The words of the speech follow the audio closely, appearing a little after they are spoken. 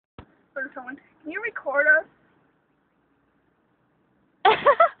for someone. Can you record us?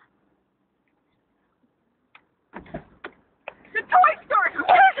 The Toy Story!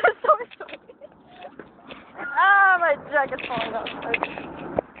 The Toy Story. Ah, my jacket's falling off.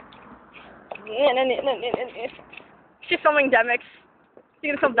 She's filming Demix.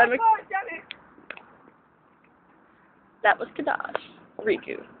 She's gonna film Demix. Oh, damn it. That was Kadaj.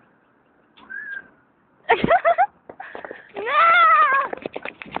 Riku.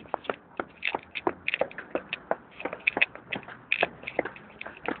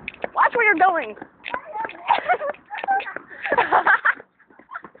 Watch where you're going.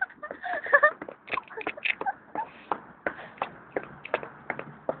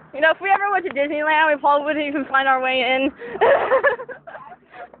 You know, if we ever went to Disneyland, we probably wouldn't even find our way in.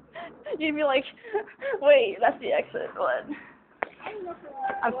 You'd be like, wait, that's the exit. What?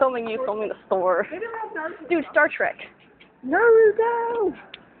 I'm filming you filming the store. Dude, Star Trek. Naruto!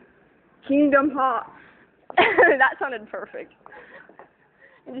 Kingdom Hearts. That sounded perfect.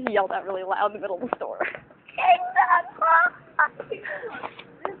 I just yelled out really loud in the middle of the store. Kingdom Hearts!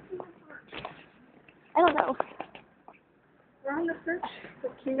 I don't know. We're on the search for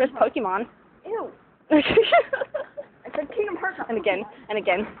Kingdom There's Hearts. Pokemon. Ew. I said Kingdom Hearts. And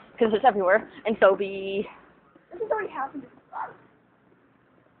again, because it's everywhere. And so be... This has already happened.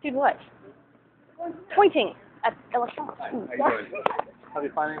 Dude, what? Pointing at electronics. Have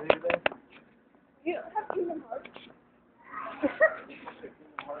you found anything today? You don't have Kingdom Hearts.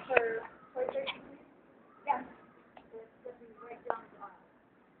 Yeah.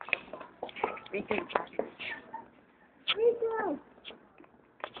 Riku. Riku!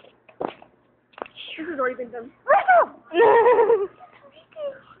 This has already been done.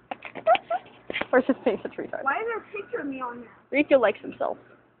 Where's his face? It's retarded. Why is there a picture of me on there? Riku likes himself.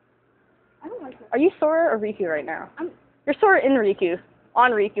 I don't like it. Are you Sora or Riku right now? I'm... You're Sora in Riku.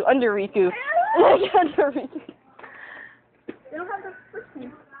 On Riku. Under Riku. Under Riku. They don't have the first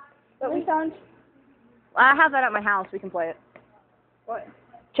thing that we found. I have that at my house. We can play it. What?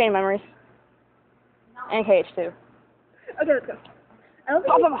 Chain Memories. And KH2. Okay, let's go. I don't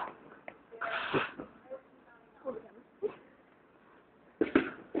think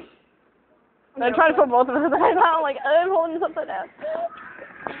I'm trying to put both of us upside down. Like, I'm holding this upside down.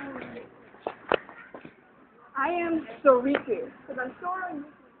 I am Riku. Because I'm Sora and Riku.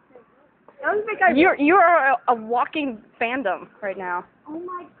 I don't think I... You are a walking fandom right now. Oh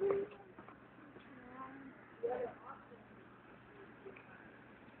my goodness.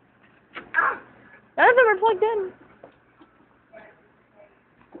 None of them are plugged in.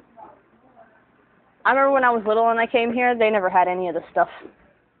 I remember when I was little and I came here, they never had any of this stuff.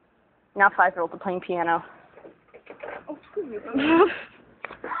 Now 5-year-olds are playing piano. Oh, screw you.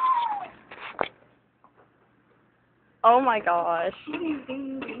 Oh my gosh.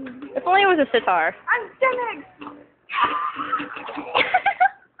 If only it was a sitar. I'm Demix!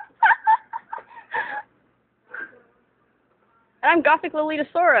 And I'm Gothic Lolita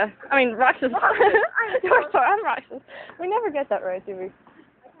Sora. I mean, Roxas. You're Sora, I'm Roxas. We never get that right, do we?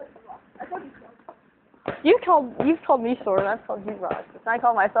 You've called me Sora, and I've called you Roxas. And I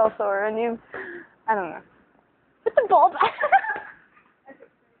call myself Sora, and you... I don't know. Put the ball back.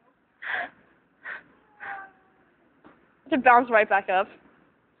 It bounced right back up.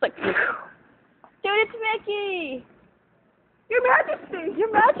 It's like... Dude, it's Mickey! Your Majesty!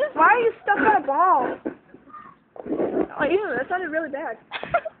 Your Majesty! Why are you stuck on a ball? Oh, ew, that sounded really bad.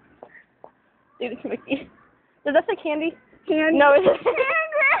 Dude, it's Mickey. Does that say candy? Candy? No, it's Candy!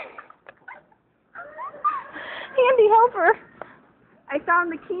 Candy helper. I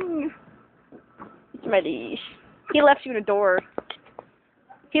found the king. It's my leash. He left you in a door.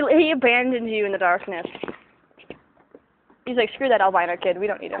 He abandoned you in the darkness. He's like, screw that albino kid. We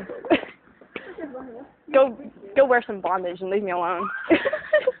don't need him. Go wear some bondage and leave me alone.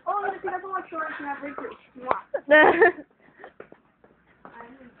 Oh, if he doesn't want shorts and have Riku.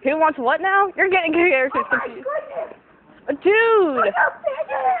 Who wants what now? You're getting characters Oh my confused. goodness! Dude! Look how big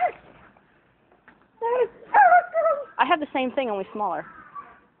it is! There's I have the same thing, only smaller.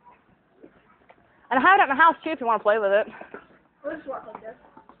 And I have it at my house too if you want to play with it. We'll just walk like this.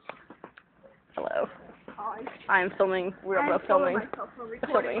 Hello. Hi. I am filming. We are both filming. Myself, I'm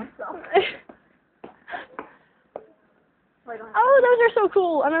recording myself. Oh, those are so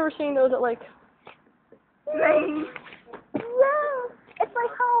cool. I remember seeing those at like... Rain. Yeah, it's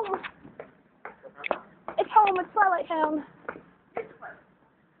like home. It's home. It's Twilight Town.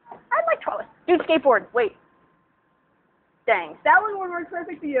 I like Twilight. Dude, skateboard. Wait. Dang. That one would work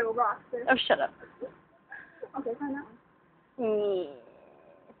perfect for you, Roxas. Oh, shut up. Okay, find that one.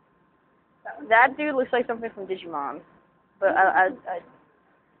 That dude looks like something from Digimon. But I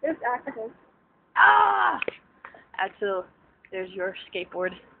It It's Axel. Ah! Axel, there's your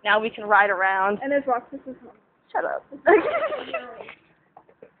skateboard. Now we can ride around. And there's Roxas' mom. Shut up. There,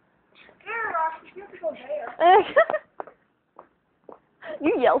 Roxas, you have to go there.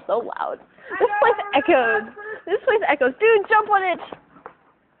 You yell so loud. This place echoes. This place echoes. Dude, jump on it!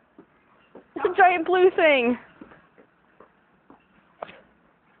 It's a giant blue thing.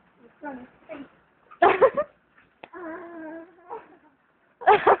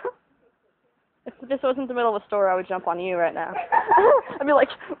 If this wasn't the middle of a store, I would jump on you right now. I'd be like,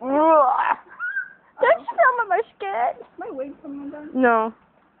 "Roar." Don't you film my skirt? My wig coming undone? No.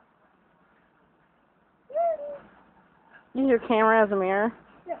 Use your camera as a mirror?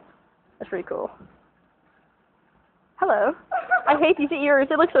 Yeah. That's pretty cool. Hello. I hate these ears.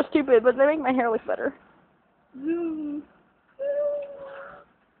 They look so stupid, but they make my hair look better. Zoom.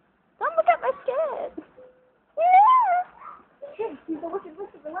 Don't look at my skirt. Hey, he's the Wicked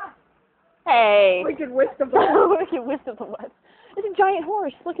Witch of the West. Hey. Wicked Witch of the West. Wicked Witch of the West. It's a giant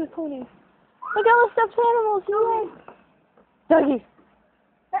horse. Look at the pony. Look at all the stuffed animals. Yay. Dougie.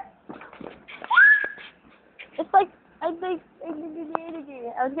 It's like, I think, I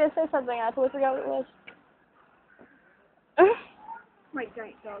was going to say something. I totally forgot what it was. My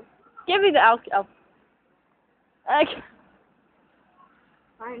giant dog. Give me the alcohol. I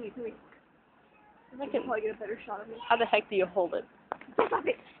need to. I can probably get a better shot of it. How the heck do you hold it? Stop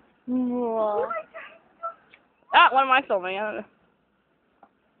it. Whoa. Ah, what am I filming? I don't know.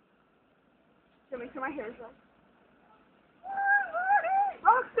 Let me make sure my hair is up.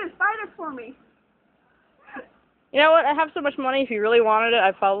 Roxas, buy this for me. You know what? I have so much money. If you really wanted it,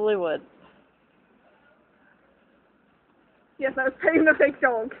 I probably would. Yes, I was paying the fake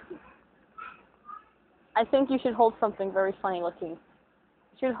dog. I think you should hold something very funny looking.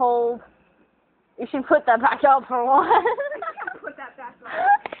 You should put that back out for one. I can't put that back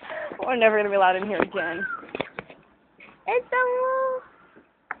on. We're never going to be allowed in here again. It's so...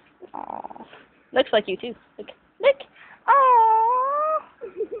 Aww. Looks like you too. Look. Aww.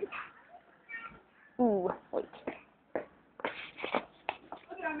 Ooh, wait.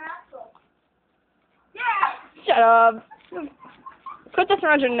 Look at our natural. Yeah! Shut up. Put this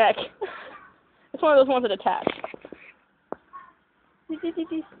around your neck. It's one of those ones that attach. You're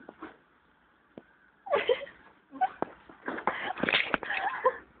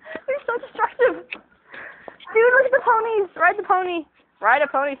so destructive. Dude, look at the ponies. Ride the pony. Ride a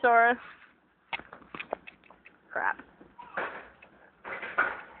pony, Sora. Crap.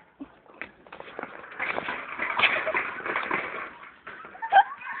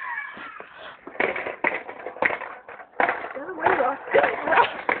 Get away, Roxas.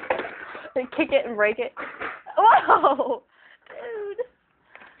 They kick it and break it. Whoa! Dude.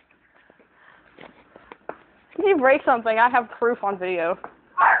 If you break something, I have proof on video.